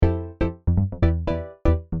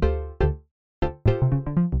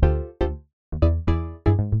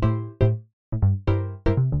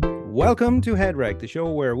Welcome to Head Wreck, the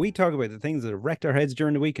show where we talk about the things that have wrecked our heads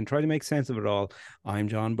during the week and try to make sense of it all. I'm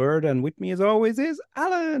John Bird, and with me, as always, is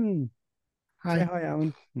Alan. Say Hi. hi,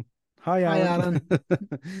 Alan. Hi, Hi, Alan.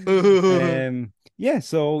 Alan. Ooh. Yeah,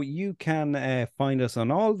 so you can find us on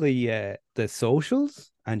all the socials,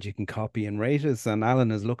 and you can copy and rate us. And Alan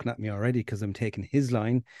is looking at me already because I'm taking his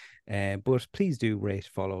line. But please do rate,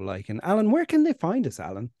 follow, like. And Alan, where can they find us,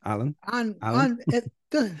 Alan? Alan? Alan? On it.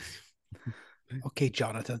 Okay,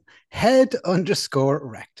 Jonathan.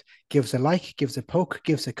 Head_wrecked. Give us a like, give us a poke,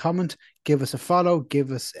 give us a comment, give us a follow,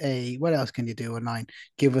 give us a what else can you do online?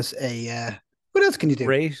 Give us a what else can you do?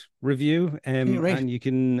 Rate, review, Can you rate? and you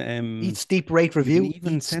can Eat steep, rate, review.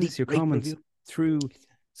 even Eat send steep, us your rate, comments review. through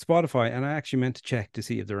Spotify. And I actually meant to check to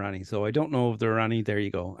see if there are any. So I don't know if there are any. There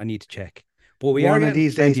you go. I need to check. But we are One of getting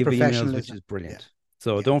these days, plenty of emails, which professionalism. is Yeah, brilliant.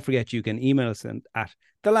 So yeah. don't forget you can email us at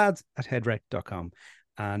thelads@headrec.com.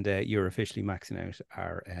 And you're officially maxing out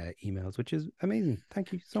our emails, which is amazing.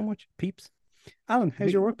 Thank you so much, peeps. Alan,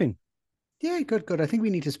 how's your We, work been? yeah, good, good. I think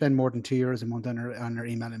we need to spend more than €2 a month on our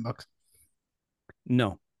email inbox.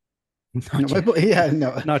 No, No, not yet. yeah,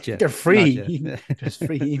 no, Not yet. they're Not yet. free. There's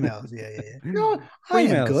free emails. Yeah, yeah, yeah. No, I Free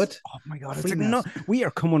am mails. good. Oh my god, it's Free like no. mails. We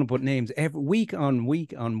are coming up with names every week on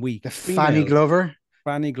week on week. The Free Fanny mails, Glover.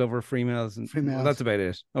 Fanny Glover, free mails, and Free well, that's mails. about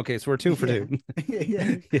it. Okay, so we're two for Yeah, two. yeah,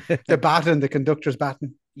 yeah. Yeah. The baton, the conductor's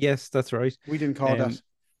baton. Yes, that's right. We didn't call that. Um,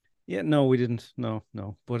 yeah, no, we didn't. No,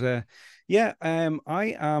 no. But yeah, I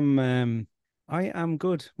am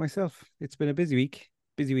good myself. It's been a busy week,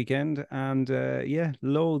 busy weekend, and yeah,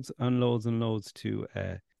 loads and loads and loads to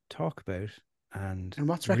talk about and And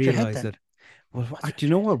what's wrecked your head realize then? that. Well, What's do wrecked you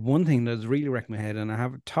your know head? what? One thing that's really wrecked my head, and I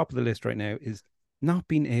have it top of the list right now, is not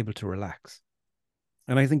being able to relax.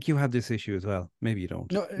 And I think you have this issue as well. Maybe you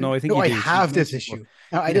don't. No, No, I think no, you I do. You've have this mentioned before. issue.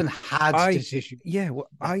 No, I Yeah. didn't had I this issue. yeah, well,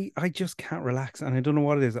 Yeah. I just can't relax, and I don't know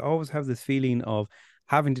what it is. I always have this feeling of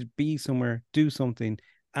having to be somewhere, do something,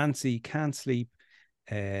 antsy, can't sleep.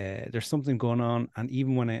 There's something going on, and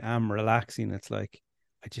even when I am relaxing, it's like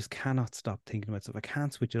I just cannot stop thinking about stuff. I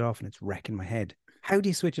can't switch it off, and it's wrecking my head. How do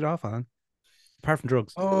you switch it off, Alan? Apart from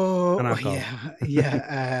drugs and Oh, alcohol. yeah,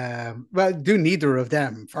 yeah. Well, do neither of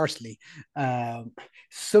them. Firstly, um,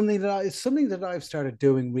 something that I've started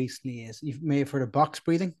doing recently is you may have heard of box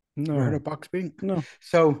breathing. Have you heard No, of box breathing? no.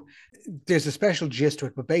 So there's a special gist to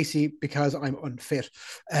it, but basically because I'm unfit,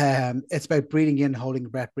 it's about breathing in, holding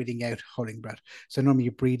breath, breathing out, holding breath. So normally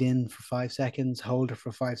you breathe in for 5 seconds, hold it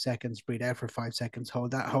for 5 seconds, breathe out for 5 seconds,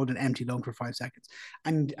 hold an empty lung for 5 seconds,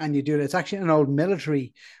 and you do it. It's actually an old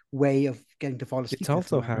military way of getting to fall It's asleep.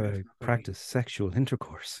 also how If I memory serves me. practice sexual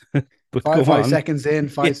intercourse. But Five go five on. seconds in, Yeah,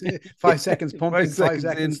 five yeah. seconds Five pumping, five seconds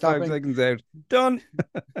seconds in, five stopping. seconds out. Done.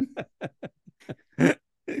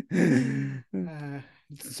 Uh,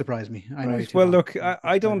 it surprised me. I know you Right. too Well, long. look,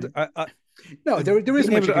 I don't. No, there Being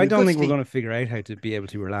isn't much able you to, can I do don't because think we're sleep. going to figure out how to be able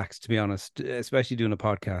to relax. To be honest, especially doing a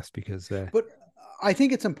podcast, because But I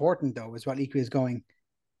think it's important though, as well. Equally is going.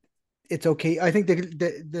 It's okay. I think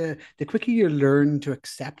the quicker you learn to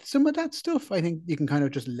accept some of that stuff, I think you can kind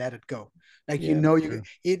of just let it go. Like yeah, that's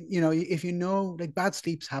if you know like bad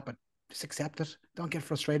sleeps happen, just accept it. Don't get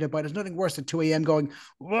frustrated by it. There's nothing worse than 2 a.m. going,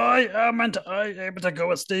 why aren't I able to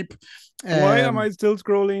go asleep? why am I Um, still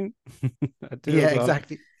scrolling at two yeah, o'clock?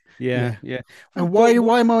 exactly. Yeah, Yeah. yeah. Well, And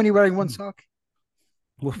why am I only wearing one hmm. sock?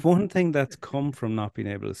 Well, one thing that's come from not being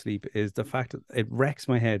able to sleep is the fact that it wrecks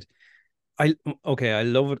my head. I okay, I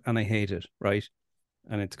love it and I hate it, right?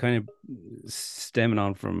 And it's kind of stemming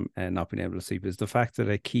on from not being able to sleep is the fact that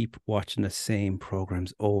I keep watching the same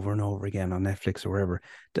programs over and over again on Netflix or wherever.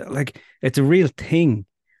 Like it's a real thing.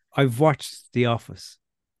 I've watched The Office,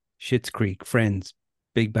 Schitt's Creek, Friends,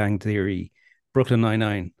 Big Bang Theory, Brooklyn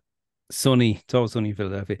Nine-Nine, Sunny, it's always Sunny in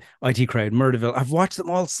Philadelphia, IT Crowd, Murderville. I've watched them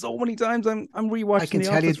all so many times. I'm I rewatching can The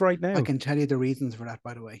tell Office you, right I now. can tell you the reasons for that,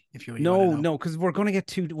 by the way, if you want to No, know. no, because we're going to get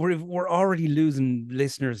to we're already losing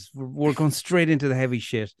listeners. We're going straight into the heavy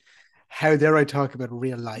shit. How dare I talk about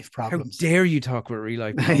real life How problems? dare you talk about real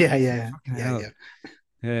life Yeah, problems? yeah, Fucking yeah, hell. yeah.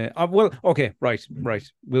 Well, okay, right, right.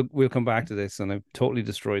 We'll come back to this, and I've totally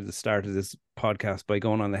destroyed the start of this podcast by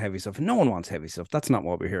going on the heavy stuff. No one wants heavy stuff. That's not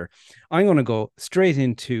what we're here. I'm going to go straight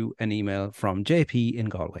into an email from JP in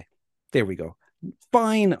Galway. There we go.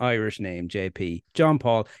 Fine Irish name, JP. John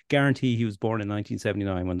Paul. Guarantee he was born in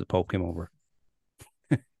 1979 when the Pope came over.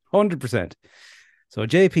 100%. So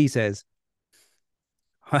JP says,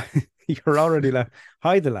 hi, you're already left.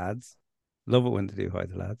 Hi, the lads. Love it when they do hi,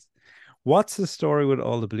 the lads. What's the story with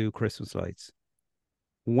all the blue Christmas lights?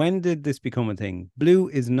 When did this become a thing? Blue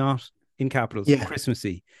is not in capitals, Yeah,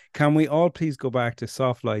 Christmassy. Can we all please go back to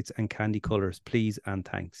soft lights and candy colors, please and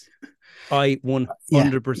thanks? I yeah,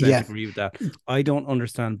 100% yeah. agree with that. I don't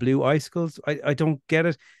understand blue icicles. I don't get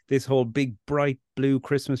it. This whole big bright blue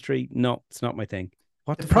Christmas tree. No, it's not my thing.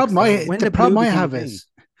 What the fuck is that? When The did blue problem I become a have thing? is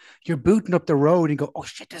you're booting up the road and you go, oh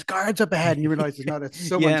shit, there's guards up ahead, and you realize it's not. It's Yeah,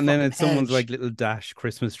 someone's and then fucking it's someone's hedge. like little dash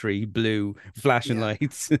Christmas tree, blue, flashing Yeah.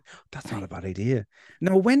 lights. That's not a bad idea.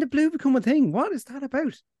 No, when did blue become a thing? What is that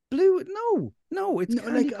about? Blue? No, no, it's No,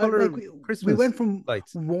 candy color we Christmas went from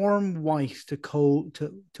lights. warm white to cold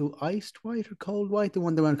to iced white or cold white, the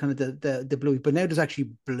one that went kind of the blue. But now there's actually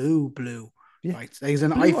blue Yeah, lights. There's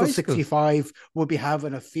an blue Eiffel icicles. 65 would be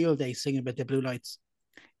having a field day singing about the blue lights.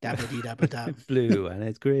 Dabba dee dabba dab. Blue and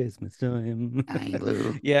it's Christmas time. Aye,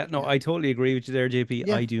 blue. Yeah, no, Yeah. I totally agree with you there, JP.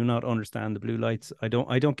 Yeah. I do not understand the blue lights. I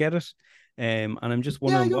don't get it. And I'm just Yeah,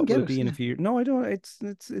 I wondering don't what will get it it. be in a Yeah. few years. No, I don't.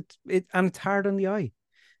 And it's hard on the eye.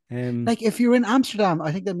 Um, Like if you're in Amsterdam,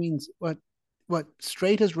 I think that means what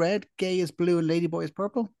straight is red, gay is blue, and ladyboy is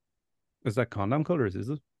purple. is that condom colors, is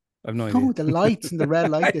it? I've no idea. Oh, the lights in the red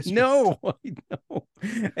light I district. know, I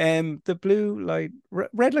know. The blue light,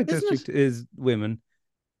 red light Isn't it? district is women.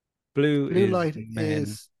 Blue Blue is light men.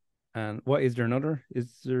 And what is there another? Is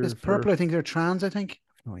is there for? purple. I think they're trans, I think.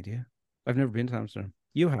 No idea. I've never been to Amsterdam.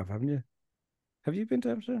 You have, haven't you? Have you been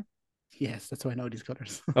to Amsterdam? Yes, that's why I know these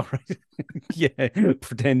colors. All right. Yeah.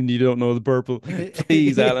 Pretending you don't know the purple.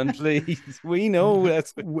 Please, Alan, please. We know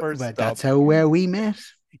that's the first Well, stop. that's how where we met.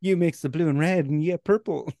 You mix the blue and red and you get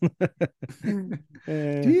purple. Do uh,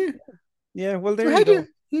 you? yeah, well, there Well, you how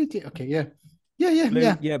do go. Okay, yeah. Yeah, yeah, Blue,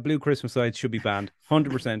 yeah. yeah, blue Christmas lights should be banned.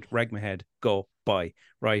 100% rag my head. Go, buy.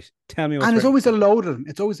 Right. Tell me what's And it's right. always a load of them.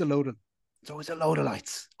 It's always a load of them. It's always a load of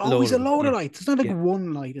lights. Load Always of a them. load Yeah. of lights. It's not like Yeah.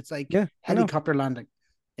 one light. It's like Yeah. I know. helicopter landing.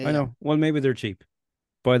 Yeah, I yeah. know. Well, maybe they're cheap.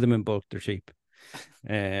 Buy them in bulk. They're cheap.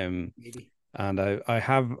 Um, Maybe. and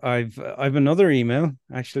I've another email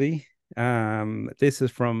actually. This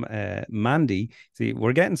is from Mandy. See,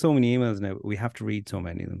 we're getting so many emails now. We have to read so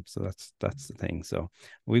many of them. So that's the thing. So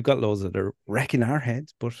we've got loads that are wrecking our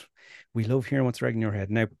heads, but we love hearing what's wrecking your head.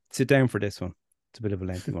 Now sit down for this one. It's a bit of a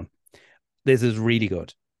lengthy one. This is really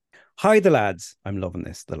good. Hi, the lads. I'm loving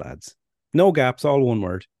this. The lads. No gaps, all one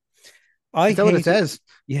word. I Is that what it hate it. says?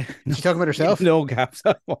 Yeah, Is no, she talking about yeah, herself? no gaps.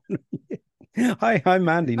 Hi, I'm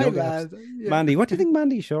Mandy. Hi, No gaps. lad. Yeah. Mandy, what do you think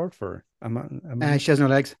Mandy's short for? She has no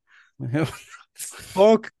legs.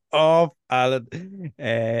 Fuck off, Alan.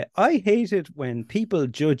 I hate it when people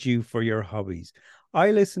judge you for your hobbies.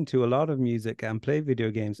 I listen to a lot of music and play video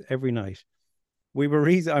games every night. I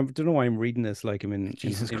don't know why I'm reading this like I'm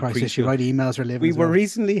Jesus in Christ, does she preschool. write emails for a living We as were well?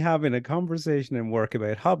 recently having a conversation in work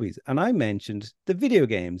about hobbies, and I mentioned the video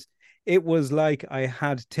games. It was like I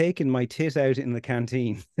had taken my tit out in the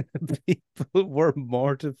canteen. People were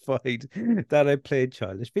mortified that I played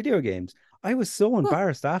childish video games. I was so What?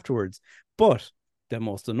 embarrassed afterwards. But the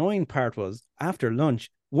most annoying part was after lunch,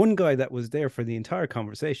 one guy that was there for the entire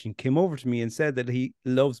conversation came over to me and said that he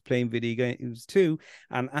loves playing video games too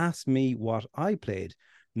and asked me what I played.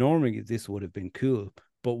 Normally, this would have been cool,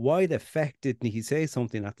 but why the feck didn't he say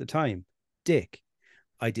something at the time? Dick.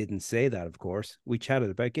 I didn't say that, of course. We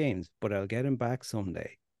chatted about games, but I'll get him back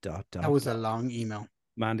someday. Dot, That dot, was a dot. long email.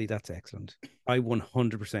 Mandy, that's excellent. I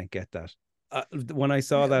 100% get that. When I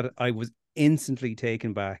saw Yeah. that, I was instantly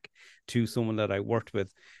taken back to someone that I worked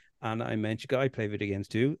with. And I mentioned, I play video games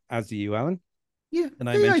too, as do you, Alan. Yeah. And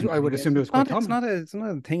I Yeah, mentioned I video would games. assume it was quite common. It's not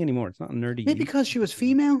a thing anymore. It's not a nerdy. Maybe because she was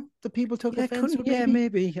female, the people took Yeah, offense, couldn't. or Yeah,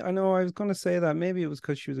 maybe maybe. I know. I was going to say that. Maybe it was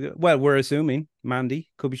because she was. Well, we're assuming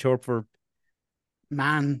Mandy could be short for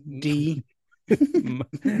man D.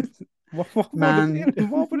 what would it Man, be?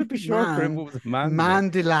 What would it be short for if it was Amanda?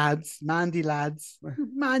 Mandy lads, Mandy lads,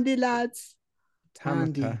 Mandy lads,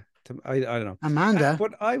 Mandy, Tamata. I don't know. Amanda,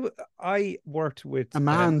 But I worked with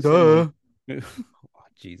someone. Amanda. Oh,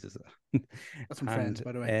 Jesus. That's some friends, And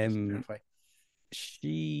by the way. Just to clarify.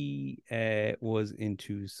 she was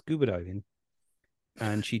into scuba diving,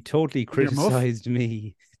 and she totally Your muff. criticized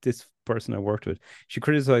me. This person I worked with, she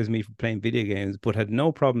criticized me for playing video games, but had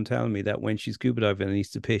no problem telling me that when she's scuba diving and needs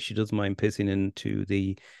to piss, she doesn't mind pissing into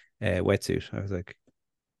the wetsuit. I was like,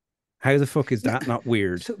 how the fuck is Yeah. that not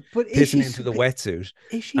weird? So, but Pissing into the wetsuit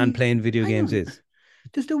is and she? playing video Hang games on. is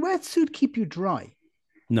Does the wetsuit keep you dry?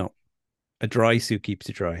 no. A dry suit keeps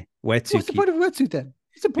you dry. Wetsuit What's the point of a wetsuit then?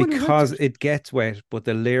 What's the point of a because wetsuit? it gets wet, but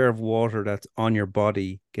the layer of water that's on your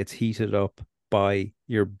body gets heated up by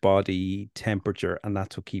your body temperature, and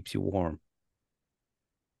that's what keeps you warm.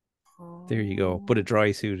 There you go. But a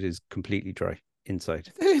dry suit is completely dry inside.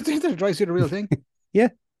 Is a dry suit a real thing? Yeah.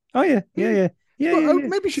 Oh yeah. Yeah. Yeah. Yeah. Yeah, Well, yeah, yeah.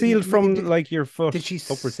 maybe she Sealed from like your did foot she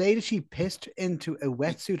upwards. say that she pissed into a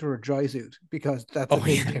wetsuit or a dry suit? Because that's a Oh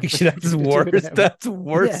big yeah, difference actually, that's between the two of worse. them. That's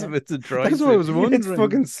worse Yeah, if it's a dry that's what I suit. was It's wondering.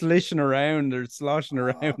 fucking slishing around or sloshing Oh,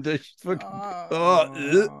 around. It's fucking oh,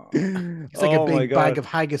 oh. It's like a oh my big bag god. of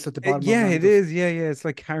haggis at the bottom of Yeah, an it omnibus. is. Yeah, yeah. It's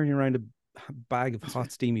like carrying around a bag of It's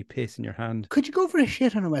hot, steamy piss in your hand. Could you go for a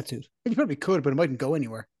shit on a wetsuit? You probably could, but it mightn't go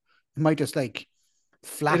anywhere. It might just like It'd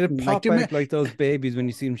flatten, like pop do you out like those babies when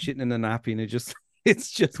you see them shitting in a nappy, and it's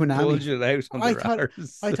just Toonami. bulging out on I their thought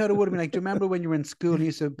arse. I thought it would have been like. Do you remember when you were in school and you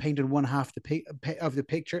used to paint in one half of the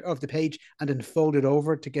picture of the page and then fold it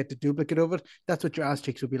over to get the duplicate of it? That's what your ass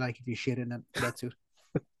cheeks would be like if you shit in a wetsuit.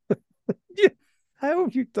 Yeah. How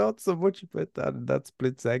have you thought so much about that in that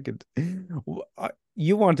split second?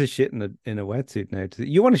 You want to shit in a wetsuit now.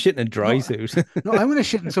 You want to shit in a dry No, suit. no, I want to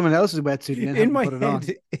shit in someone else's wetsuit and then have in them my put it on.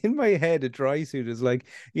 head, in my head, a dry suit is like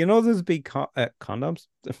those big condoms,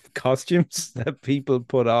 costumes that people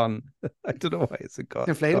put on. I don't know why it's a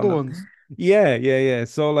Inflatable condom. ones. Yeah, yeah, yeah.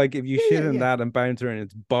 So like, if you Yeah, shit yeah, in yeah. that and bounce around,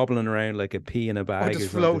 it's bobbling around like a pea in a Or bag just or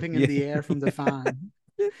something. floating in Yeah, the air from the yeah. fan.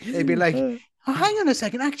 It'd be like, oh, hang on a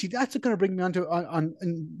second. Actually, that's going to bring me on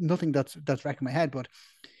nothing that's wrecking my head. But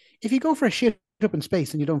if you go for a shit up in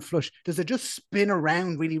space and you don't flush, does it just spin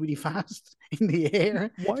around really, really fast in the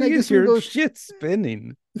air? Why Like if is someone your goes, shit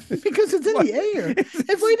spinning? because it's in Why the air. is it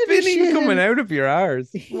If I did a spinning shit coming in, out of your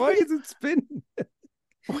arse? Why yeah, is it spinning?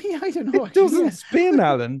 oh, yeah, I don't know It actually. doesn't Yeah, spin,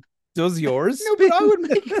 Alan. Does yours no, but I spin? would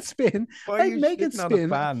make it spin. Why are I'd you make it shitting on a spin.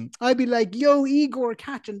 fan? I'd be like, yo, Igor,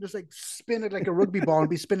 catch, and just like spin it like a rugby ball and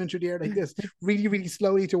be spinning through the air like this, really, really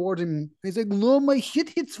slowly towards him. He's like, no, my shit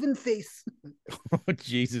hits Vin face. Oh,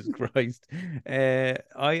 Jesus Christ.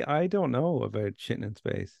 I don't know about shitting in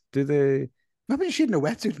space. Do they? How about you shit in a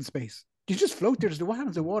wetsuit in space? You just float there. What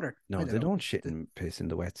happens in water? I No, don't they know. don't shit and piss in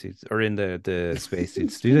the wetsuits or in the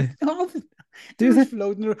spacesuits, do they? They're Do just they?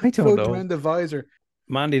 floating, I don't floating know. around the visor.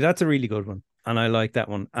 Mandy, that's a really good one. And I like that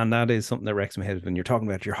one. And that is something that wrecks my head when you're talking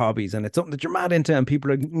about your hobbies and it's something that you're mad into and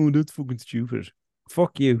people are like, oh, that's fucking stupid.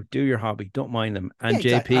 Fuck you. Do your hobby. Don't mind them. Yeah, And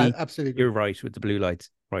exactly. I JP, absolutely you're agree. right with the blue lights.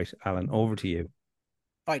 Right, Alan, over to you.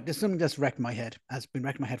 All right, there's something that's wrecked my head. Has been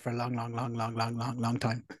wrecking my head for a long, long, long, long, long, long, long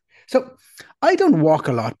time. So I don't walk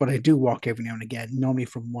a lot, but I do walk every now and again, normally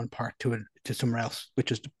from one part to somewhere else,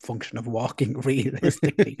 which is the function of walking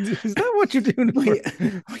realistically. Is that what you're doing it But for?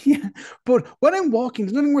 yeah, yeah. But when I'm walking,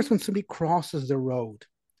 there's nothing worse when somebody crosses the road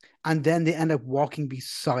and then they end up walking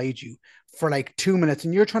beside you for like 2 minutes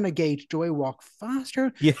and you're trying to gauge, do I walk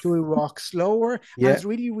faster, Yeah, do I walk slower, and yeah, it's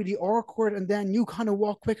really really awkward, and then you kind of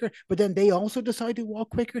walk quicker but then they also decide to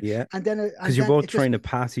walk quicker, yeah. Because and you're then both it just, trying to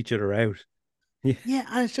pass each other out. Yeah, yeah,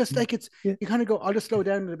 and it's just like it's, yeah. you kind of go, I'll just slow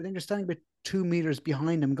down a little bit, then you're standing about 2 meters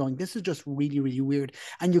behind them going, this is just really really weird,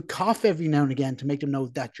 and you cough every now and again to make them know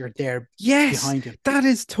that you're there Yes, behind him. that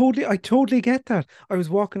is totally, I totally get that. I was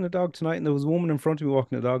walking a dog tonight and there was a woman in front of me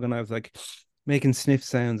walking a dog and I was like making sniff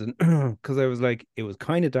sounds and because I was like, it was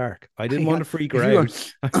kind of dark. I didn't want to freak If her you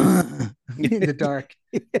out. go in the dark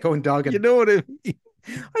going You dogging. know what I mean?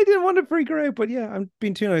 I didn't want to freak her out, but yeah, I'm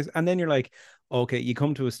being too nice. And then you're like, okay, you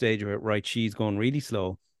come to a stage where, right, she's going really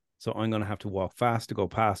slow. So I'm going to have to walk fast to go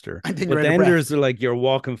past her. And then you're But out of then breath. there's like you're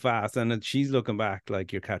walking fast and then she's looking back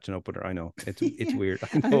like you're catching up with her. I know. It's Yeah. weird. I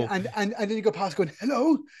And, know. and and and then you go past going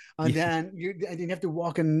hello, and Yeah. then you have to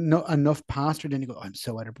walk enough past her. Then you go, I'm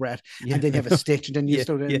so out of breath, and Yeah, then you I have a know. stitch, and then you Yeah,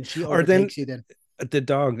 slow down, yeah. and she Or then overtakes you. Then the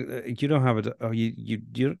dog, you don't have a, oh, you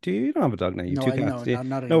do you don't have a dog now? You no, two I cats. no, Yeah.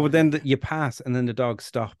 not No, but anymore. No, then you pass and then the dog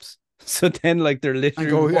stops. So then, like, they're and literally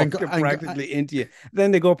go and go walking and go, practically into you. Then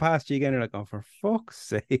they go past you again. You're like, oh, for fuck's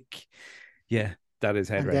sake. Yeah, that is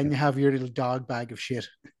head and then wrecking. you have your little dog bag of shit,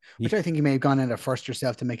 which Yeah. I think you may have gone in there first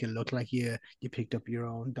yourself to make it look like you picked up your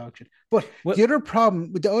own dog shit. But Well, the other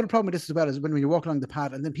problem with this as well is when you walk along the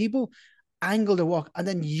path and then people angle the walk and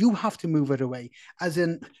then you have to move it away. As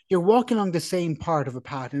in, you're walking along the same part of a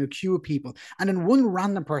path in a queue of people, and then one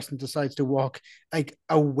random person decides to walk like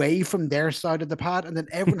away from their side of the path, and then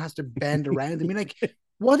everyone has to bend around. I mean, like,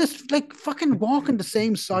 what is like fucking walking the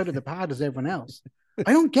same side of the path as everyone else?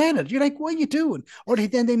 I don't get it. You're like, what are you doing? Or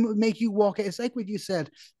then they make you walk. It's like what you said.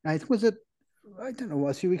 I think was it. I don't know,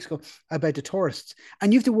 a few weeks ago about the tourists,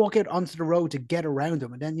 and you have to walk out onto the road to get around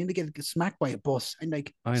them, and then you get smacked by a bus. And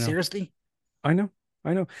like, I know, seriously, I know,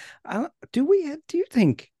 I know. Do you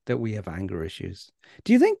think that we have anger issues?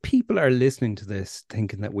 Do you think people are listening to this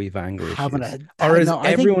thinking that we've anger having issues? a Or is no, I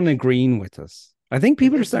think everyone agreeing with us? I think they're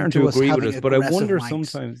people are listening starting to to us agree with having us, but I aggressive wonder wanks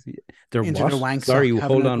sometimes they're into their what? wank Sorry, sock, you having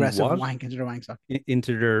hold an on, aggressive what? wank into their wank sock.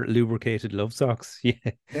 Into their lubricated love socks. Yeah.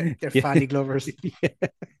 They're Yeah. fanny glovers. Yeah.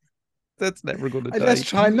 That's never going to Let's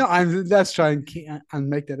die. try. No, let's try and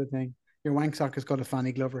make that a thing. Your wank sock is called a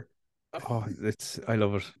Fanny Glover. Oh, it's I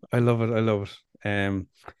love it. I love it. I love it.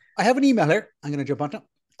 I have an email here. I'm going to jump on it.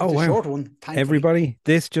 Oh It's a wow. short one, thankfully. Everybody,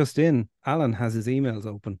 this just in. Alan has his emails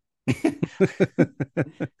open.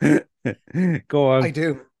 Go I on.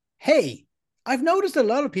 do. Hey, I've noticed a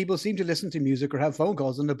lot of people seem to listen to music or have phone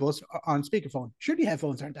calls on the bus or on speakerphone. Surely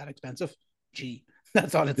headphones aren't that expensive. Gee,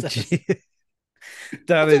 that's all it says. That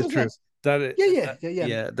That's all is it true. says. That is, Yeah, yeah, yeah, yeah.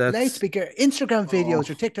 yeah, that's Loudspeaker, Instagram oh, videos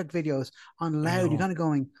or TikTok videos on I loud. You're know. kind of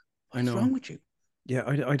going, I what's know. wrong with you? Yeah,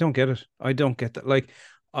 I don't get it. I don't get that. Like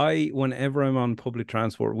whenever I'm on public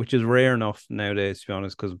transport, which is rare enough nowadays, to be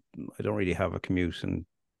honest, because I don't really have a commute and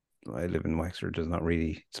I live in Wexford.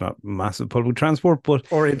 It's not massive public transport, but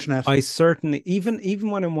Or internet. I certainly, even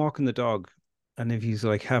when I'm walking the dog, and if he's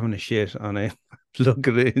like having a shit and I look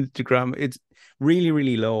at the Instagram, it's really,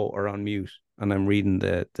 really low or on mute, and I'm reading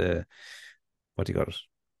the what do you got it?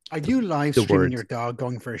 Are The, you live the streaming your words. dog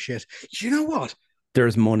going for a shit? You know what?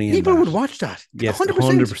 There's money in People that. would watch that. Yes, 100%.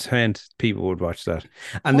 100% people would watch that.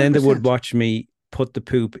 And then they would 100%. watch me put the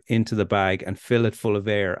poop into the bag and fill it full of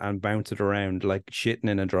air and bounce it around like shitting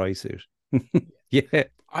in a dry suit. Yeah,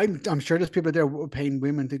 I'm sure there's people there paying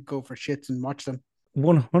women to go for shits and watch them.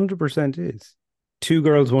 100% is. Two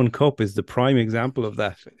girls, one cup is the prime example of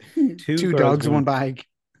that. Two Two girls, dogs, one one bag.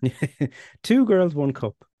 two girls, one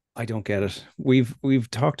cup. I don't get it. We've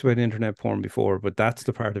talked about internet porn before, but that's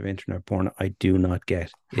the part of internet porn I do not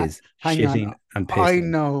get is Hang on. shitting and I pissing.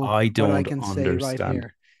 know I what I don't can say right understand.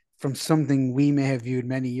 here from something we may have viewed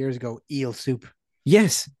many years ago, eel soup.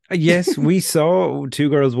 Yes, yes, we saw Two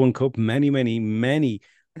Girls, One Cup many, many, many.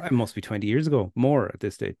 It must be 20 years ago, more at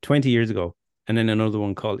this stage, 20 years ago. And then another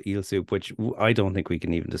one called Eel Soup, which I don't think we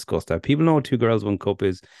can even discuss that. People know what Two Girls, One Cup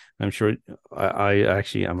is. I'm sure I'm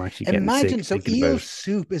actually getting Imagine sick so thinking eel about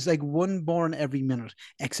soup is like one born every minute,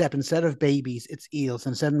 except instead of babies, it's eels.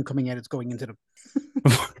 Instead of them coming out, it's going into them.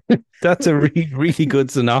 it. That's a really, really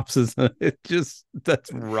good synopsis.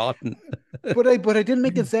 That's rotten. But I didn't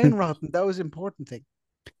make it sound rotten. That was the important thing.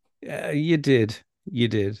 You did. You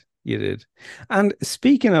did. You did. And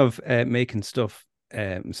speaking of making stuff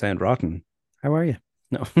sound rotten, how are you?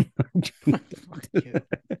 No. Fuck you.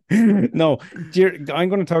 No, dear, I'm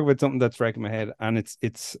going to talk about something that's wrecking my head, and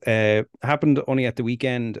it's happened only at the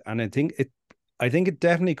weekend, and I think it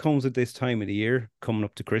definitely comes at this time of the year, coming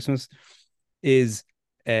up to Christmas, is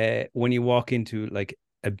when you walk into like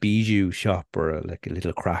a bijou shop or like a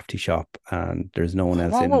little crafty shop, and there's no one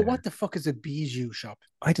else in What there. the fuck is a bijou shop?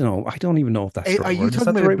 I don't know. I don't even know if that's the Are right you word. Is talking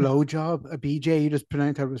that the about a right word? blow job, a BJ? You just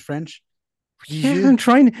pronounced how it was French. Yeah, I'm Bijou.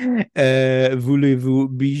 trying. Voulez-vous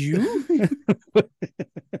bijou?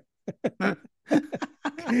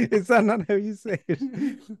 Is that not how you say it?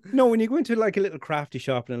 No, when you go into like a little crafty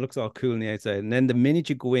shop and it looks all cool on the outside, and then the minute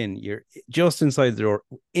you go in, you're just inside the door,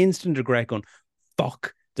 instant regret going,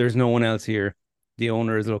 fuck, there's no one else here. The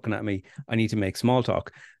owner is looking at me. I need to make small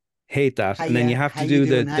talk. Hate that. And then you have How to you do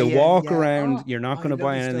doing? How the you? walk Yeah. around. Oh, You're not oh, going to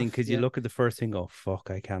buy lovely anything stuff. because you Yeah. look at the first thing, go, fuck,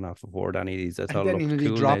 I cannot afford any of these. That's And all then you looks nearly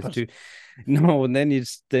cool. Now drop it's it. too no, and then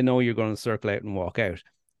they know you're going to circle out and walk out.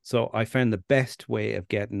 So I found the best way of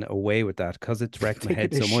getting away with that because it's wrecked my Taking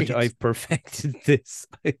head a so much. shit. I've perfected this.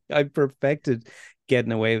 I've perfected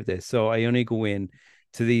getting away with this. So I only go in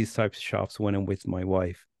to these types of shops when I'm with my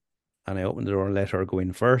wife, and I open the door and let her go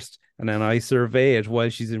in first, and then I survey it while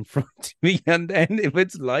she's in front of me. And then if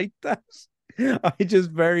it's like that, I just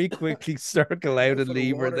very quickly circle out Go and for the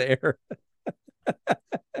leave her water.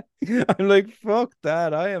 there. I'm like, fuck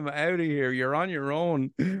that. I am out of here. You're on your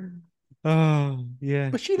own. Oh,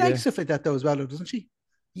 yeah, But she likes yeah. stuff like that though as well, doesn't she?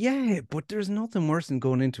 Yeah, but there's nothing worse than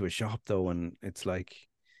going into a shop though, and it's like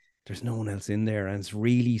there's no one else in there, and it's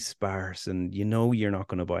really sparse, and you know you're not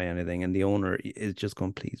going to buy anything, and the owner is just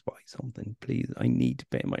going, please buy something, please. I need to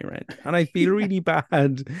pay my rent, and I feel really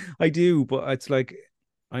bad. I do, but it's like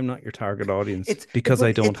I'm not your target audience because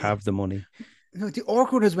I But don't have the money. no, the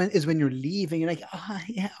awkward is when you're leaving. You're like, oh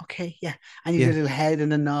yeah, okay, yeah, and you do a Yeah, little head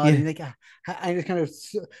and a nod, and yeah. you're like, and you kind of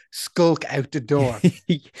skulk out the door.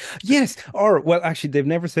 Yes. Or, well, actually, they've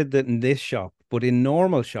never said that in this shop, but in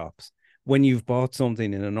normal shops, when you've bought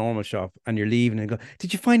something in a normal shop and you're leaving and go,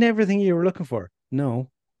 did you find everything you were looking for? No.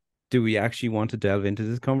 Do we actually want to delve into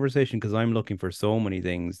this conversation? Because I'm looking for so many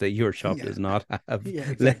things that your shop Yeah, does not have. yeah,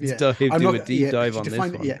 exactly. Let's Yeah, I'm do a not. deep Yeah, dive to on this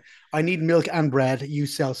define it. one. Yeah, I need milk and bread. You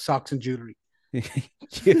sell socks and jewelry.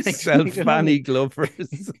 You Like, sell you know what I fanny mean?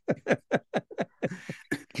 glovers.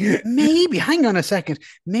 Maybe. Hang on a second.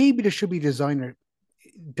 Maybe there should be designer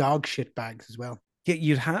dog shit bags as well. Yeah,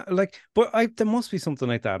 you'd have like, but there must be something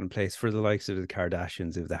like that in place for the likes of the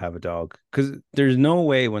Kardashians if they have a dog, because there's no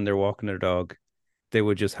way when they're walking their dog they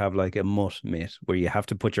would just have like a mutt mitt where you have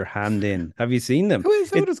to put your hand in. Have you seen them? Who is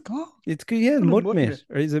that? What It it's called? it's good, yeah, What a mutt mud mitt mitt.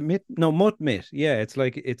 or is it mitt? No, mutt mitt. Yeah, it's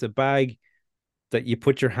like it's a bag that you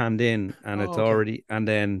put your hand in and Oh, it's okay. already and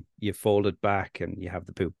then you fold it back and you have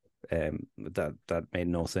the poop. That made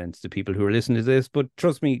no sense to people who are listening to this, but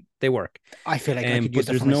trust me, they work. I feel like I could But use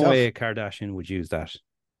that there's for no way myself. a Kardashian would use that.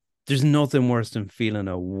 There's nothing worse than feeling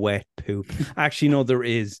a wet poop. Actually, no, there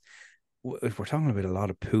is. If we're talking about a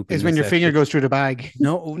lot of poop in Is when this your finger episode, goes through the bag.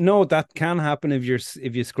 no, no, that can happen if you're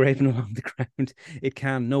scraping along the ground. It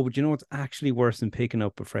can. No, but you know what's actually worse than picking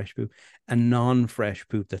up a fresh poop? A non-fresh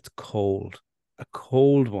poop that's cold. A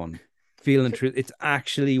cold one. Feeling true. It's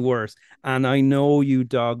actually worse. And I know you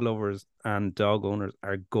dog lovers and dog owners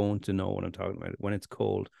are going to know what I'm talking about. When it's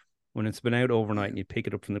cold, when it's been out overnight Yeah. and you pick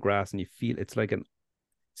it up from the grass and you feel it's like an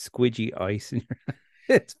squidgy ice in your hand.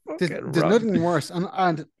 It's fucking There's rotten. nothing worse,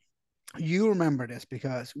 and you remember this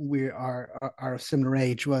because we are of similar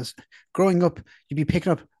age. Was growing up, you'd be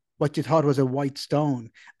picking up what you thought was a white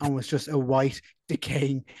stone and was just a white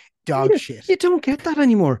decaying dog shit. You don't get that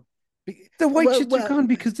anymore. The white Well, shits are well, gone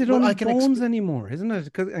because they well, don't I have can bones anymore, isn't it?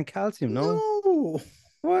 And calcium, no. no.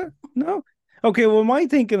 What? No. Okay, well, my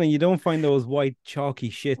thinking, and you don't find those white chalky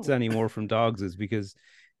shits anymore from dogs, is because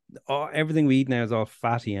everything we eat now is all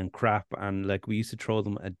fatty and crap, and like we used to throw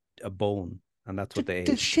them a bone, and that's what they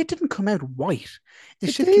The ate. shit didn't come out white. The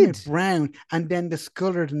It shit came out did. brown and then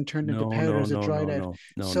discolored and turned into No, powder no, as it no, dried no, out. no,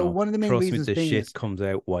 no, So no. one of the main Trust me, reasons the being shit is comes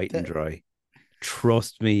out white and that dry.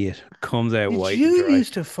 Trust me, it comes out did white and you dry.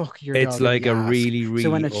 used to fuck your It's dog in like the a ass? really, So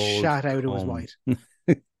when really it old shot out, it was comb. white.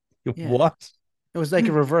 Yeah, What? it was like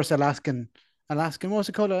a reverse Alaskan. What was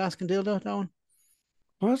it called? Alaskan dildo. That one.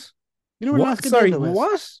 What? You know what an What? Alaskan Sorry, dildo is?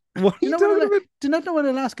 what? What are Do you you know what? talking about? Do you not know what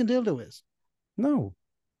an Alaskan dildo is? No.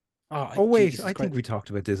 Oh Oh, wait. Jesus I think Christ! we talked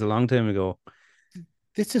about this a long time ago.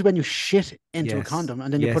 This is when you shit into a Yes. condom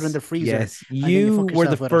and then you put it in Yes. the freezer Yes. and then you You fuck were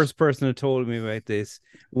the yourself with it. first person who told me about this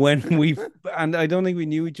when and I don't think we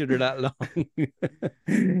knew each other that long.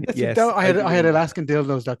 Yes, I I had believe that.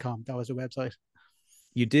 alaskandildos.com. That was a website.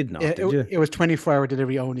 You did not, It, did it, you? it was 24-hour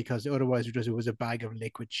delivery only because otherwise it was a bag of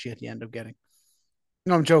liquid shit you end up getting.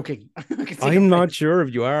 No, I'm joking. I can see your I'm not face. sure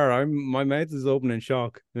if you are. My mouth is open in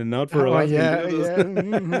shock, and not for Oh, Alaskan yeah, dildos.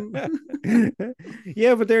 yeah. Mhm.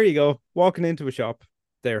 Yeah, but there you go. Walking into a shop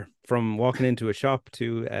there, from walking into a shop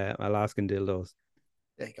to Alaskan dildos.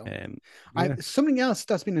 There you go. Yeah. Something else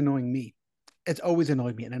that's been annoying me. It's always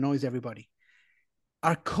annoyed me and annoys everybody.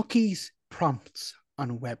 Are cookies prompts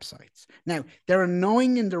on websites. Now, they're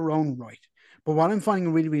annoying in their own right. But what I'm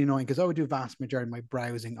finding really, really annoying, because I would do vast majority of my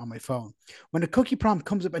browsing on my phone, when a cookie prompt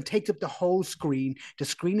comes up and takes up the whole screen, the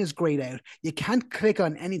screen is grayed out. You can't click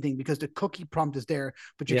on anything because the cookie prompt is there,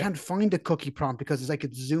 but you Yeah. can't find the cookie prompt because it's like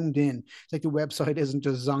it's zoomed in. It's like the website isn't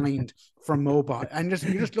designed for mobile. And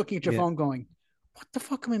you're just looking at your Yeah. phone going, what the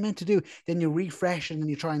fuck am I meant to do? Then you refresh and then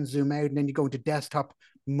you try and zoom out and then you go into desktop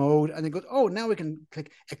mode and then go, oh, now we can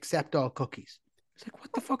click accept all cookies. It's like,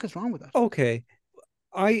 what the fuck is wrong with that? Okay.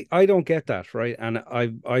 I don't get that, right? And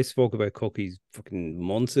I spoke about cookies fucking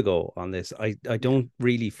months ago on this. I Yeah. don't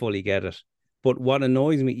really fully get it. But what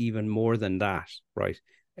annoys me even more than that, right?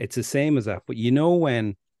 It's the same as that. But you know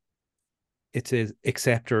when it says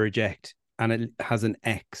accept or reject and it has an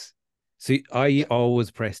X. So I Yeah.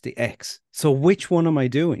 always press the X. So which one am I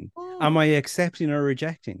doing? Am Oh. I accepting or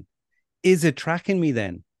rejecting? Is it tracking me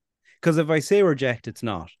then? Because if I say reject, it's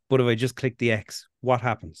not. But if I just click the X, what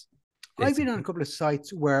happens? I've It's been on a couple of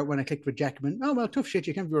sites where when I clicked reject, I went, oh, well, tough shit.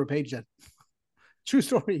 You can't view our page then. True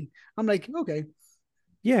story. I'm like, okay.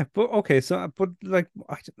 yeah, but okay, so but like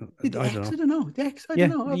I The don't X, know. I don't know. The X, I don't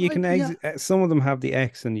Yeah, know. you can Yeah. exit. Some of them have the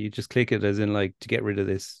X, and you just click it as in like to get rid of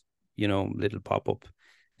this, little pop up.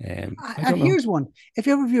 I And don't know. here's one. If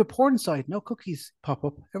you ever view a porn site, no cookies pop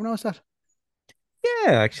up. Ever notice that?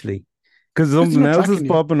 Yeah, actually, because Because they're something not else is tracking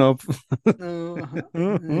you. popping up.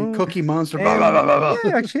 Cookie monster. Blah, blah, blah, blah, Yeah,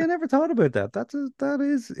 blah. actually, I never thought about that. That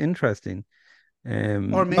is interesting. Or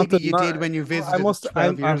Not maybe that you not, did when you I visited must. 12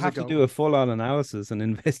 I'll years have to ago. do a full on analysis and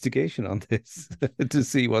investigation on this to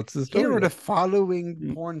see what's the Here story are the there.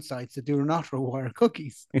 following porn sites that do not require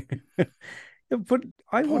cookies. Yeah, but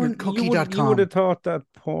I would have you would Porncookie.com. have thought that It's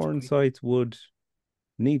a porn great name. sites would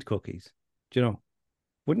need cookies. Do you know?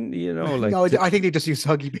 Wouldn't you know like No, I think they just use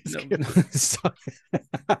soggy no, biscuits.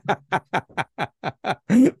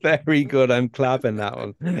 very good. I'm clapping that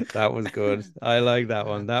one. That was good. I like that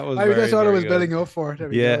one. That was I just very, thought I very was good. building up for it. There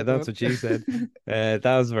we Yeah, go. that's what she said. That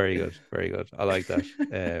was very good. Very good. I like that.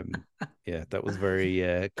 Yeah, that was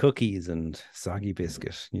very cookies and soggy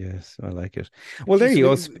biscuit. Yes, I like it. Well, there Jeez,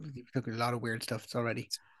 you go. we took a lot of weird stuff already.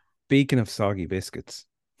 Speaking of soggy biscuits,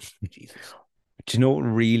 Jesus. Do you know what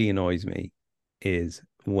really annoys me is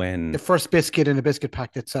The when first biscuit in a biscuit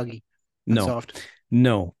pack that's soggy and no, soft.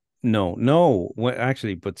 no. Well,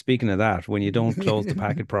 actually, but speaking of that, when you don't close the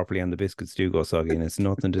packet properly and the biscuits do go soggy, and it's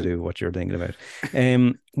nothing to do with what you're thinking about.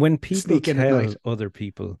 When people Sneak in at tell night. other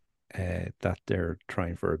people that they're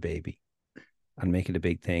trying for a baby and make it a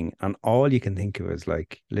big thing, and all you can think of is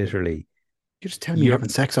like literally, You're just telling me you're you're having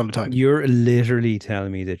sex all the time. you're literally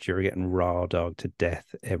telling me that you're getting raw dog to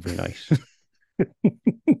death every night.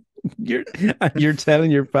 you're you're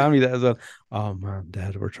telling your family that as well. Oh man,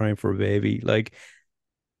 dad, we're trying for a baby. Like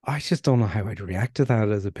I just don't know how I'd react to that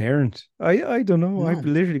as a parent. I don't know. I'd No. be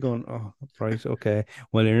literally going, oh, right, okay.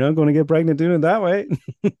 Well, you're not going to get pregnant doing it that way,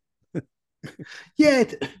 Yeah,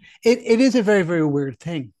 it is a very, very weird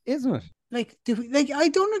thing. isn't it? Like I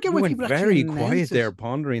don't get You why went people actually very quiet announce it. there,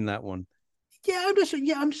 pondering that one. I'm just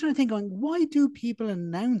trying to think going, why do people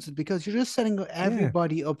announce it? Because you're just setting Yeah,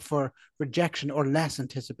 everybody up for rejection or less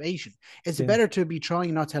anticipation. It's yeah. better to be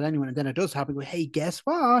trying not to tell anyone, and then it does happen. Go, hey, guess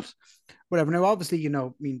what? Whatever. Now, obviously, I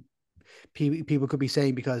mean, people could be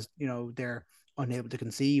saying because they're unable to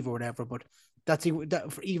conceive or whatever, but that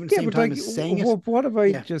for even Yeah, same but time like, as saying it. what if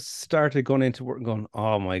I Yeah, just started going into work and going,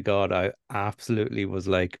 oh my God, I absolutely was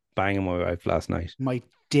like banging my wife last night. my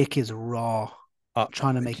dick is raw Uh,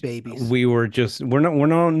 trying to make babies. we're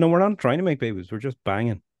not trying to make babies. We're just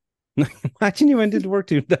banging. Imagine you went into work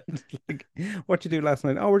doing that. Like, what you do last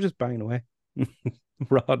night? Oh, we're just banging away.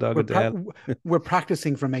 Raw dog We're into pra- hell. we're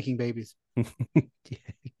practicing for making babies.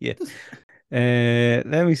 Yeah.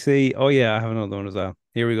 Let me see. Oh yeah, I have another one as well.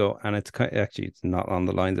 Here we go. And actually it's not on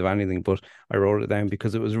the lines of anything, but I wrote it down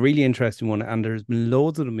because it was a really interesting one. And there's been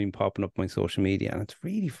loads of them been popping up on my social media, and it's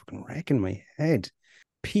really fucking wrecking my head.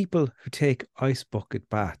 People who take ice bucket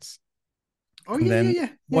baths. Oh And yeah, yeah, then yeah,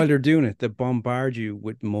 yeah. while they're doing it, they bombard you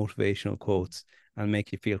with motivational quotes and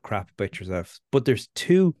make you feel crap about yourself. But there's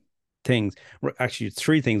two things, actually, it's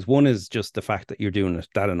three things. One is just the fact that you're doing it.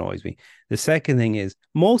 That annoys me. The second thing is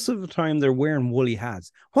most of the time they're wearing woolly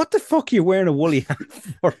hats. What the fuck are you wearing a woolly hat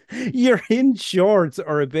for? You're in shorts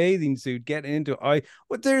or a bathing suit getting into ice.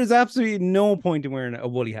 Well, there is absolutely no point in wearing a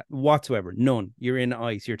woolly hat whatsoever. None. You're in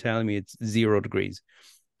ice. You're telling me it's 0 degrees.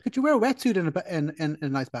 Could you wear a wetsuit in a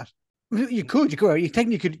nice bath? You could. You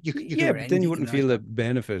technically could Yeah, wear but then you anything in wouldn't a nice feel the bath.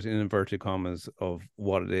 benefit in inverted commas of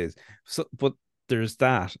what it is. So, but there's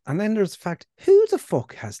that, and then there's the fact: who the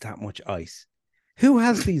fuck has that much ice? Who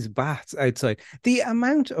has these baths outside? The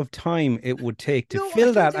amount of time it would take to No, I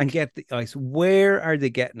fill don't that and think get the ice. Where are they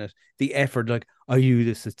getting it? The effort, like I do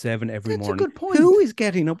this at 7 every that's a morning. good point. Who is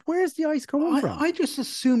getting up? Where's the ice coming I, from? I just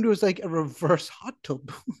assumed it was like a reverse hot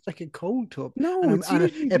tub, like a cold tub, No, and it's and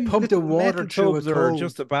usually it these pumped the little water metal through a tubs or cold.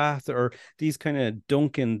 just a bath or these kind of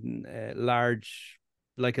Dunkin' large,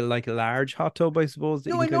 like a large hot tub, I suppose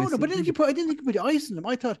that you No, can I kind know, of no, but sink into. I didn't think you put ice in them.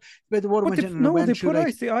 I thought where the water But went they, in and it no, went they through put like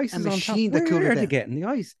ice. The a ice is on top. machine that cooled Where it are they down. getting the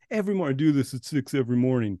ice every morning? I do this at 6 every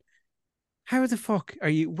morning. How the fuck are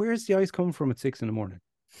you? Where's the ice coming from at 6 in the morning?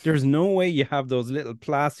 There's no way you have those little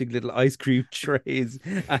plastic little ice cream trays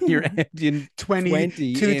and you're emptying 20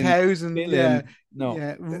 20 two in thousand, yeah, filling. No,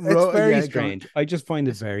 it's very yeah, going. strange. I just find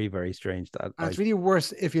it It's very, very strange that and I it's really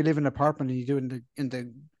worse if you live in an apartment and you do it in the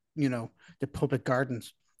the public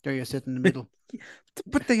gardens. There you sit in the middle.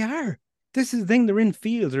 but they are. This is the thing. They're in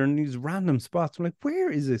fields or in these random spots. I'm like, where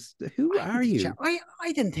is this? Who I are didn't think you?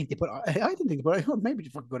 I didn't think they put I didn't think they put maybe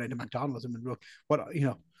just fucking go down to McDonald's and look what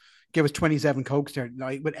give us 27 cokes there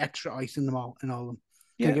like with extra ice in them all in all of them.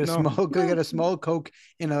 Yeah, no, Can I get no. a small coke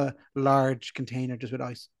in a large container just with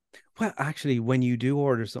ice? Well, actually, when you do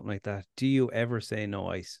order something like that, do you ever say no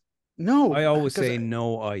ice? I No, always because say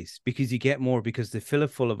no ice because you get more because they fill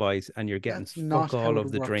it full of ice and you're getting that's not fuck how all it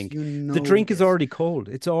of the works. drink. You The know drink is this. already cold.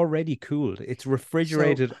 It's already cooled. It's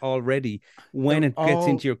So refrigerated already when they're it gets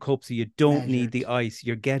into all your cup. So you don't need measured. the ice.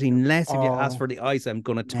 You're getting They're less if you ask all for the ice. I'm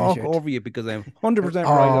going to talk measured. over you because I'm They're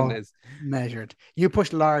 100% right on all this. measured. You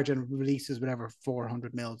push large and releases whatever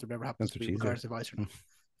 400 mils or whatever happens That's to what be, she said. regardless of ice or not.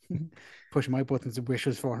 Push my buttons and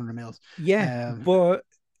wishes 400 mils. Yeah, Um, but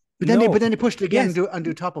but no, then they push it again yes, and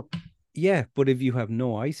do top up. yeah, but if you have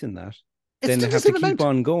no ice in that, It's then they still the have to same keep amount.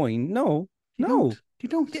 on going. No, You don't. no. You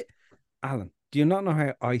don't. Yeah, Alan, do you not know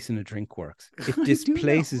how ice in a drink works? It I do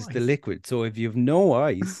know displaces the ice. liquid. So if you have no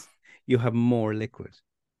ice, you have more liquid.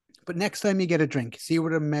 But next time you get a drink, see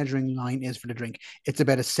where the measuring line is for the drink. It's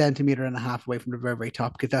about a centimeter and a half away from the very, very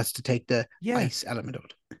top because that's to take the Yeah, ice element of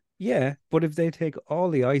it. yeah. But if they take all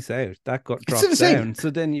the ice out, that got It's still drops the same. down. So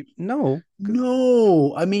then you no.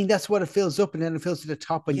 No, I mean that's what it fills up, and then it fills to the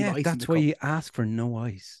top when you've Yeah, ice in the that's why cup. you ask for no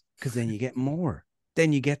ice because then you get more.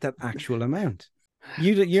 Then you get that actual amount.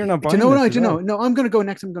 You're Gee. not Do you buying know what this I as do? Know? well. No, I'm gonna go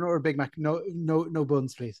next. I'm gonna order a Big Mac. No, no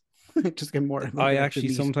buns, please. Just get more I of the actually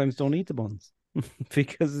meat. sometimes don't eat the buns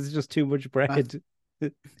because it's just too much That's bread,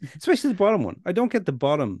 especially the bottom one. I don't get the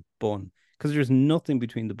bottom bun because there's nothing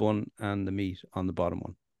between the bun and the meat on the bottom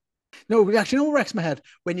one. no, actually, no, what wrecks my head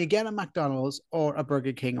when you get a McDonald's or a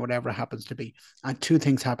Burger King or whatever it happens to be, and two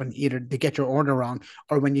things happen: either they get your order wrong,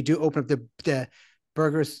 or when you do open up the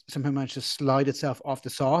burgers, somehow manage to slide itself off the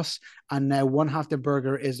sauce, and now one half the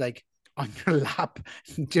burger is like on your lap,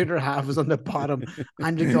 the other half is on the bottom,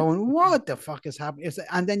 and you're going, "What the fuck is happening?"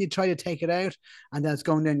 And then you try to take it out, and then it's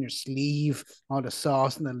going down your sleeve, all the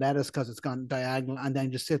sauce and the lettuce because it's gone diagonal, and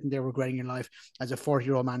then just sitting there regretting your life as a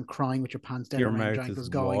 40-year-old man crying with your pants down Your around your mouth is ankles,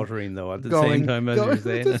 going, watering though at the same going, time as you're going.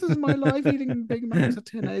 saying This is my life eating Big Macs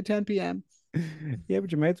it. at 10 p.m. Yeah,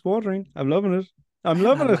 but your mouth's watering. I'm loving it. I I'm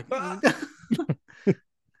haven't loving had it. Mac. Ah!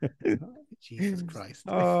 Jesus Christ.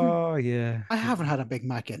 Oh yeah. I haven't had a Big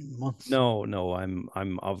Mac in months. No, no, I'm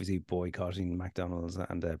obviously boycotting McDonald's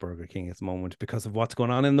and Burger King at the moment because of what's going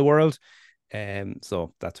on in the world.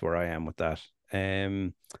 So that's where I am with that.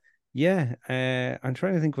 Um, yeah. I'm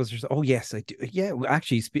trying to think. Was there? Oh yes, I do. Yeah,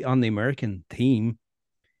 actually, on the American theme,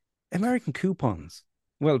 American coupons.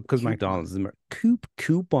 Well, because Coupon. McDonald's is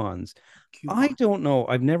coupons. I Coupon. don't know.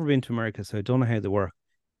 I've never been to America, so I don't know how they work.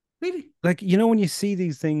 Really? Like, when you see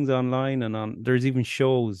these things online and there's even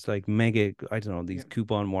shows like mega, I don't know, these Yeah.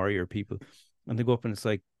 coupon warrior people, and they go up and it's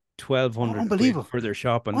like Oh, 1,200 quid unbelievable. for their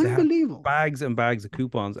shop, and they have Unbelievable. bags and bags of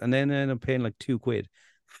coupons, and then end up paying like 2 quid.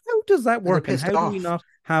 How does that And they're work? And pissed how do we off not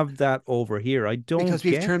have that over here? I don't because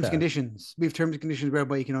we have get terms and that. conditions. We have terms and conditions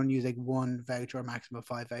whereby you can only use like one voucher or maximum of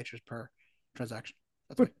five vouchers per transaction.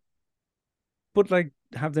 That's But why. like,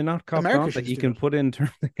 have they not copped America on that should you just do can that. put in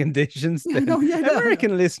terms and conditions? Yeah, I Then know. Yeah, I know.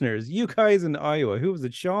 American listeners, you guys in Iowa, who was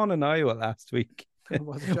it? Sean in Iowa last week.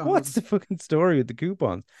 Was it John? Was What's it? the fucking story with the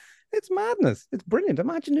coupons? It's madness. It's brilliant.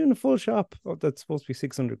 Imagine doing a full shop. Oh, that's supposed to be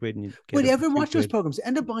 600 quid and you get Would it you for ever two watch those quid. programs?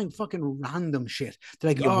 End up buying fucking random shit.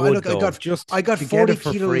 They're like, You oh, would look, though, just I got to get 40 it for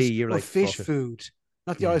free. kilos You're of like, fish fuck it. food.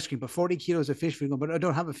 Not the Yeah. ice cream, but 40 kilos of fish food. But I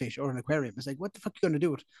don't have a fish or an aquarium. It's like, what the fuck are you going to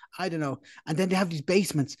do it? I don't know. And then they have these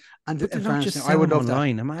basements. And But they're in not fairness, just now, I would selling love that.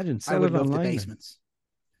 online. Imagine I sell would it love the online then. basements.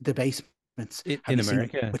 The basements. Have In you seen them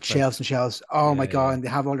America. with Like, shelves and shelves? Oh my yeah, god! yeah. And they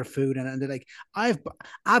have all their food in it, and they're like, I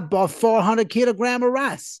bought 400 kilogram of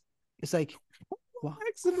rice. It's like, what? What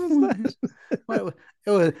accent was that? What? It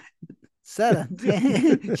was Seven.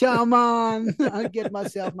 Come on, I'll get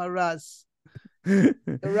myself my rice. The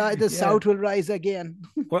Yeah. South will rise again.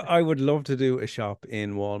 Well, I would love to do a shop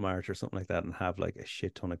in Walmart or something like that and have like a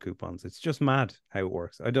shit ton of coupons. It's just mad how it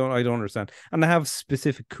works. I don't understand. And they have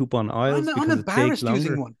specific coupon I'm, aisles I'm because it takes embarrassed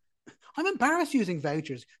using longer. one. I'm embarrassed using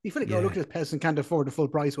vouchers. You feel like, oh, look Yeah. at this person can't afford the full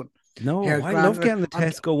price one. No, Here, I love grand. getting the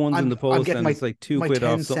Tesco ones in the I'm post getting and it's like two my quid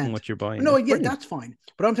off 10 something cent. what you're buying. No, It's yeah, brilliant. that's fine.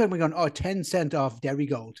 But I'm talking about going, oh, 10 cent off Dairy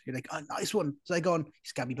Gold. You're like, oh, nice one. So I going, you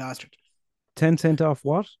scabby bastard. 10 cent off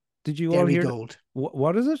what? Did you all Dairy hear? Gold.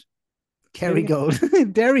 What is it? Say it Kerry again.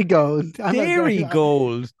 Gold. Dairy Gold. I'm a very Dairy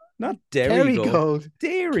Gold, not Dairy Kerry Gold. Gold.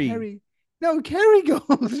 Dairy. Kerry. No, Kerry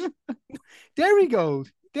Gold. Dairy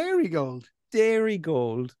Gold. Dairy Gold. Dairy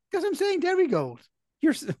Gold. Because I'm saying Dairy Gold.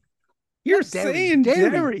 You're you're Not dairy. saying Dairy.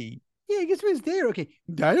 dairy. Yeah, I guess it's dairy. Okay.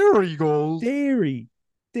 Dairy Gold. Dairy.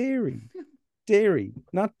 Dairy. Dairy.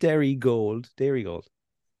 Not Dairy Gold. Dairy Gold.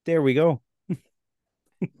 There we go.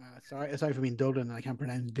 Sorry for being Dublin and I can't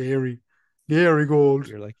pronounce dairy. Dairy Gold.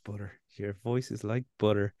 You're like butter. Your voice is like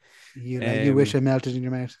butter. You wish I melted in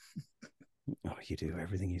your mouth. Oh, you do.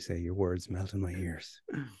 Everything you say, your words melt in my ears.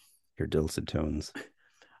 Your dulcet tones.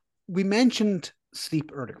 We mentioned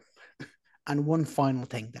sleep earlier. And one final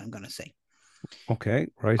thing that I'm going to say. Okay,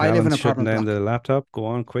 right. I live in Alan's an shutting apartment down block. the laptop. Go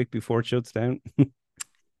on quick before it shuts down.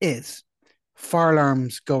 Is fire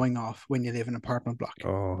alarms going off when you live in an apartment block?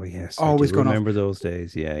 Oh, yes, I do Always going off. remember those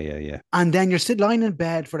days. Yeah, yeah, yeah. And then you're lying in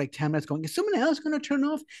bed for like 10 minutes going, is someone else going to turn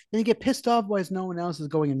off? Then you get pissed off why no one else is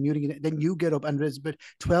going and muting it. Then you get up and there's about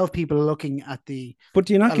 12 people looking at the But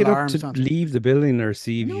do you not get up alarm to sound. leave the building or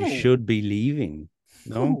see if you No, should be leaving?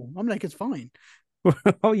 No? I'm like, it's fine.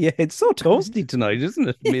 Oh, yeah, it's so toasty tonight, isn't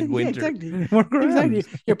it? Yeah, Midwinter. exactly. We're grand.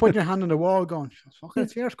 Exactly. You're putting your hand on the wall going,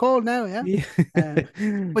 it's cold now, yeah.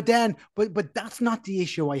 Yeah. But that's not the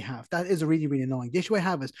issue I have. That is really, really annoying. The issue I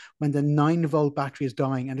have is when the 9-volt battery is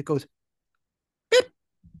dying and it goes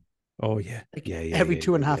Oh, yeah. like Yeah, yeah, every yeah,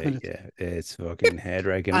 two and a yeah, half yeah, minutes. yeah. It's fucking head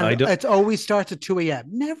wrecking. I And don't. it always starts at 2 a.m.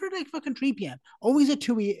 Never like fucking 3 p.m. Always at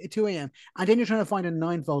 2 a.m. And then you're trying to find a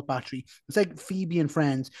 9-volt battery. It's like Phoebe and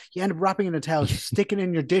Friends. You end up wrapping in a towel, sticking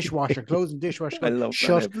in your dishwasher, closing the dishwasher, I going, love that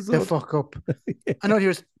shut the episode. fuck up. I know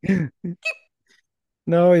here's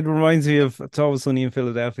No, it reminds me of It's Always Sunny in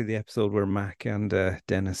Philadelphia, the episode where Mac and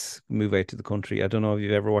Dennis move out to the country. I don't know if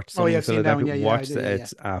you've ever watched Oh Sunny yeah, in I've seen that one. Philadelphia. Yeah, yeah, I Watch do. it. Yeah, yeah.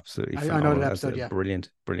 It's absolutely I know that phenomenal. That's episode. a Yeah,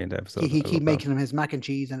 brilliant episode. he I keep love that making one. him his mac and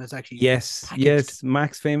cheese, and it's actually Yes, packaged. yes,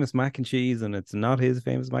 Mac's famous mac and cheese, and it's not his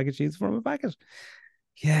famous mac and cheese from a packet.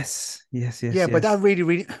 Yes, yes, Yeah, yes, but that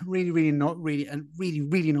yes. really not really and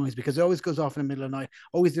really annoys because it always goes off in the middle of the night.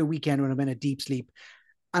 Always the weekend when I'm in a deep sleep,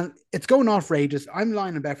 and it's going off for ages. I'm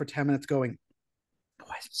lying in bed for 10 minutes, going,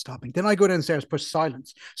 "Why is it stopping?" Then I go downstairs, push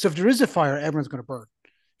silence. So if there is a fire, everyone's going to burn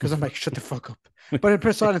because I'm like, "Shut the fuck up." But in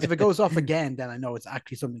push silence, if it goes off again, then I know it's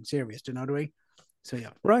actually something serious. Do you know the way? So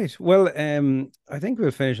yeah. Right. Well, I think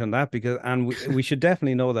we'll finish on that because, and we should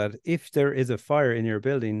definitely know that if there is a fire in your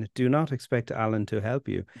building, do not expect Alan to help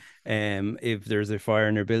you. If there's a fire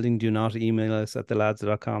in your building, do not email us at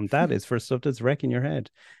thelads.com. That is for stuff that's wrecking your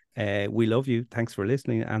head. We love you. Thanks for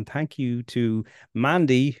listening. And thank you to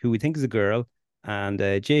Mandy, who we think is a girl, and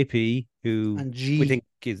JP, who And we think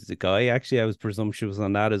is a guy. Actually, I was presumptuous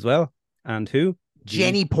on that as well. And who? G.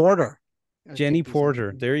 Jenny Porter. I'll Jenny kick these out.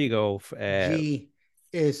 Porter. There you go. G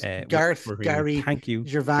is Garth, For who? Gary, Thank you, thank you,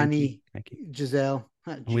 Giovanni, thank you. Giselle,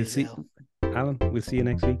 And we'll see, Giselle. Alan. We'll see you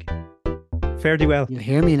next week. Fare thee well. You'll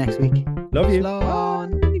hear me next week. Love you. Slán.